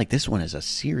one, I feel like this one is a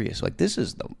serious, like this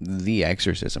is the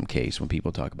exorcism case when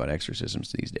people talk about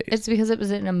exorcisms these days. it's because it was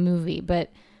in a movie,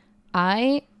 but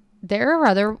there are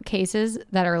other cases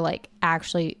that are like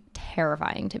actually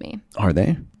terrifying to me. Are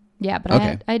they? Yeah, but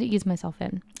Okay. I had to ease myself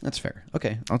in. That's fair.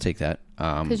 Okay, I'll take that.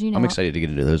 'Cause you know- I'm excited to get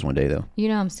into those one day, though. You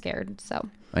know I'm scared, so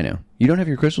I know. You don't have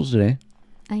your crystals today.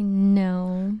 I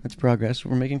know. That's progress.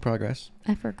 We're making progress.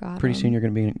 I forgot. Pretty soon them. you're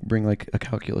going to bring like a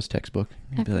calculus textbook.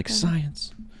 You're going to be like, forgot.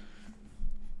 science.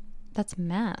 That's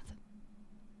math.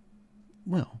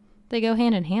 Well, They go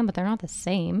hand in hand, but they're not the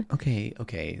same.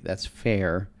 okay, that's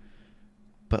fair.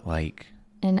 But like,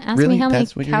 And ask Really? me how many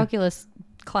That's what you're- calculus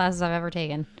classes I've ever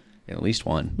taken. at least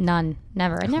one. None.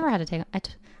 Never. I never had to take.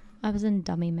 I was in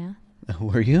dummy math.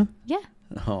 Were you? Yeah.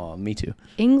 Oh, me too.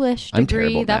 English I'm degree.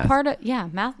 terrible at That math. part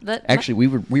of math. That Actually, we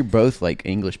were both like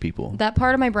English people. that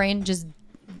part of my brain just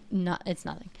not. It's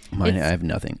nothing. Mine, it's, I have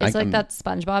nothing. It's like I'm- that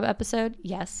SpongeBob episode.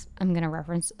 Yes, I'm gonna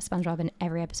reference SpongeBob in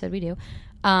every episode we do,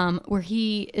 where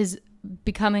he is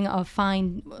becoming a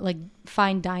fine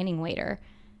dining waiter.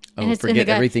 Oh, and forget the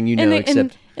guy- everything you and know the,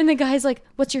 except. and the guy's like,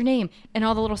 "What's your name?" And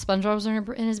all the little SpongeBobs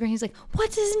are in his brain. He's like,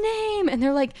 "What's his name?" And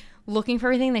they're like looking for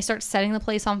everything. They start setting the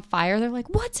place on fire. They're like,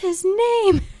 "What's his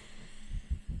name?"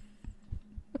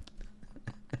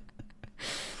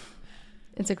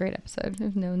 It's a great episode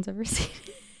if no one's ever seen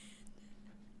it.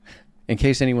 In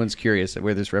case anyone's curious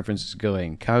where this reference is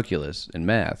going, calculus and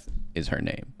math is her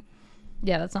name.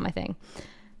 Yeah, that's not my thing.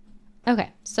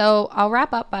 Okay, so I'll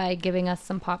wrap up by giving us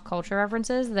some pop culture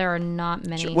references. There are not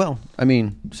many. Sure. Well, I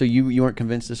mean, so you weren't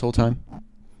convinced this whole time?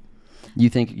 You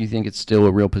think it's still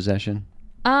a real possession?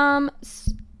 I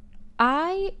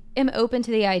am open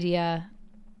to the idea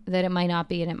that it might not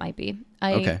be and it might be.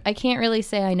 Okay. I can't really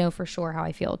say I know for sure how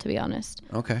I feel, to be honest.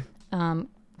 Okay. Because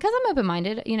I'm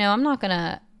open-minded. You know, I'm not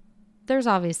gonna. There's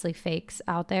obviously fakes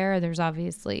out there. There's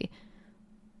obviously,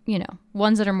 you know,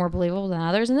 ones that are more believable than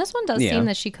others. And this one does Yeah. seem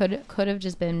that she could have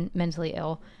just been mentally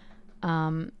ill.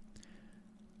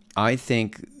 I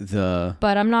think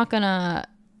But I'm not gonna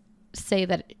say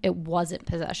that it wasn't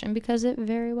possession because it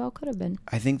very well could have been.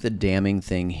 I think the damning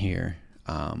thing here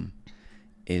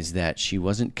is that she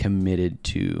wasn't committed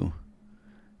to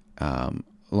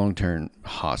long-term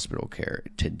hospital care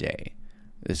today.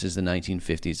 This is the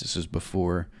 1950s. This was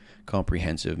before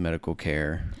comprehensive medical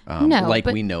care, No, like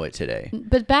but- we know it today.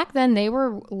 But back then they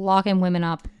were locking women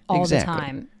up all Exactly. the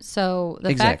time. So the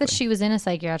fact Exactly. that she was in a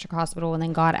psychiatric hospital and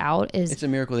then got out is It's a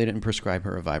miracle they didn't prescribe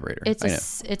her a vibrator. I know.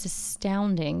 it's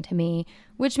astounding to me,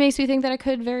 which makes me think that it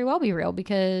could very well be real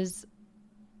because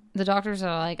the doctors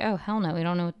are like, "Oh hell no, we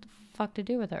don't know what the fuck to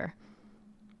do with her."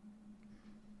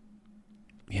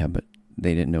 Yeah, but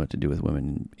they didn't know what to do with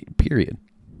women, period.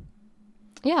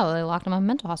 Yeah, well, they locked them up in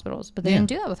mental hospitals, but they Yeah. didn't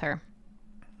do that with her.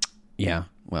 Yeah,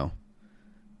 well,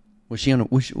 Was she on?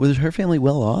 Was her family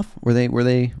well off? Were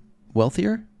they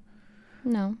wealthier?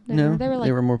 No, No, they were like,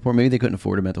 they were more poor. Maybe they couldn't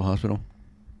afford a mental hospital.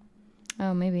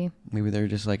 oh, maybe Maybe they're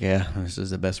just like, yeah, this is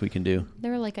the best we can do. they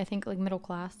were like, I think like middle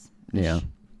class. Yeah.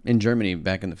 In Germany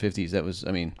back in the 50s, that was,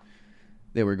 I mean,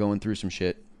 they were going through some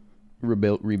shit,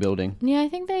 rebuilding. Yeah, I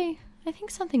think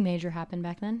something major happened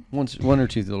back then. One or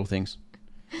two little things.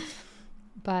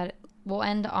 But we'll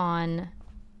end on,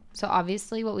 so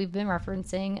obviously what we've been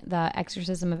referencing, the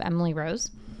exorcism of Emily Rose.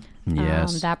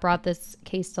 Yes. That brought this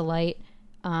case to light.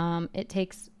 It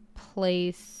takes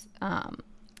place,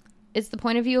 it's the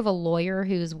point of view of a lawyer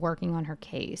who's working on her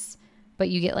case, but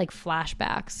you get like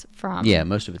flashbacks from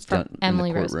most of it's from done Emily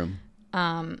in the Rose. courtroom.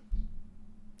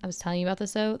 I was telling you about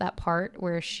this though, that part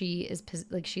where she is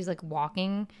like, she's like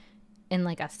walking in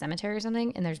like a cemetery or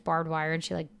something, and there's barbed wire, and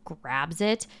she like grabs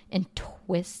it and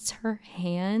twists her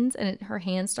hands, and her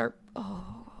hands start,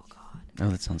 oh God. Oh,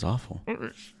 that sounds awful.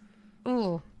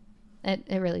 Ooh, it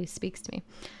really speaks to me.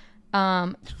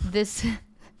 This,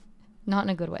 not in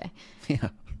a good way. Yeah.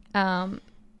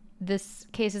 This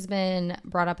case has been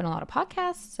brought up in a lot of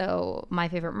podcasts. So My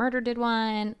Favorite Murder did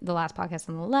one, the last podcast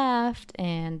on the left,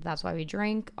 and That's Why We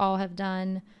Drink all have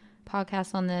done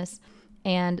podcasts on this.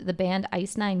 And the band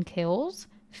Ice Nine Kills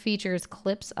features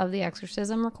clips of the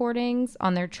exorcism recordings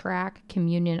on their track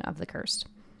Communion of the Cursed.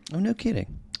 Oh, no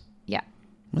kidding. Yeah.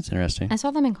 That's interesting. I saw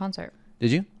them in concert.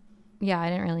 Did you? Yeah, I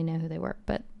didn't really know who they were,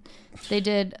 but they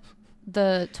did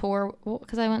the tour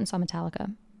because I went and saw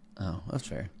Metallica. Oh, that's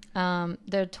fair.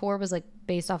 Their tour was like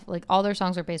based off, like all their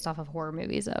songs are based off of horror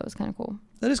movies. So it was kind of cool.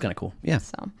 That is kind of cool. Yeah.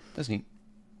 So, That's neat.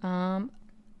 but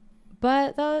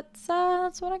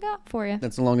that's what I got for you.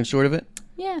 That's the long and short of it.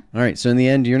 Yeah. All right. So in the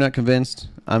end, you're not convinced.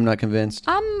 I'm not convinced.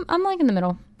 I'm like in the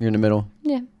middle. You're in the middle.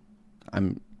 Yeah.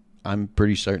 I'm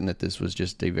pretty certain that this was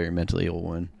just a very mentally ill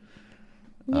one.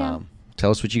 Yeah.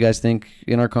 Tell us what you guys think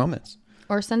in our comments.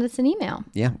 Or send us an email.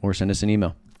 Yeah. Or send us an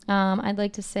email. I'd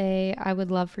like to say I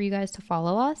would love for you guys to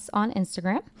follow us on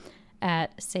Instagram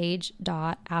at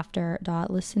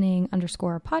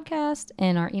sage.after.listening_podcast.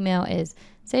 And our email is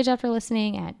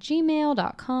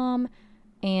sageafterlistening@gmail.com.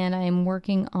 And I'm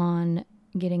working on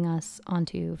getting us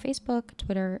onto Facebook,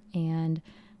 Twitter, and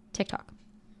TikTok.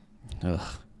 Ugh.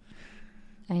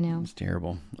 I know. It's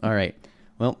terrible. All right.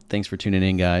 Well, thanks for tuning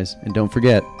in, guys. And don't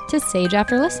forget To Sage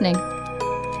After Listening.